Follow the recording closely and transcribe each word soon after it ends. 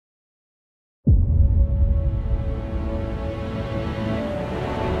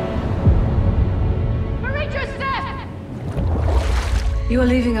You are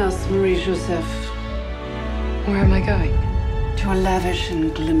leaving us, Marie Joseph. Where am I going? To a lavish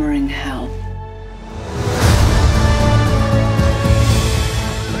and glimmering hell.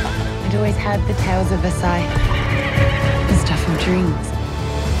 I'd always had the tales of Versailles. The stuff of dreams.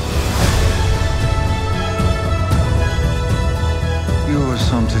 You are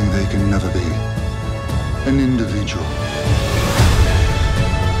something they can never be. An individual.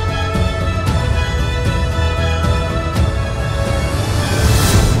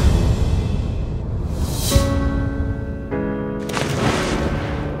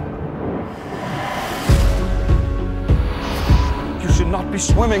 You should not be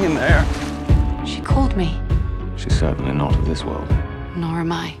swimming in there. She called me. She's certainly not of this world. Nor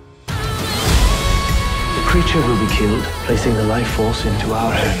am I. The creature will be killed, placing the life force into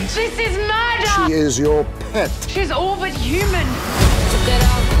our hands. This is murder! She is your pet. She's all but human.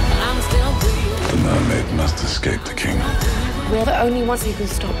 The mermaid must escape the king. We're the only ones who can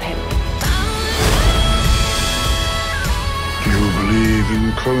stop him. Do you believe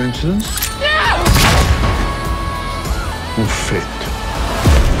in coincidence? No! Or fate?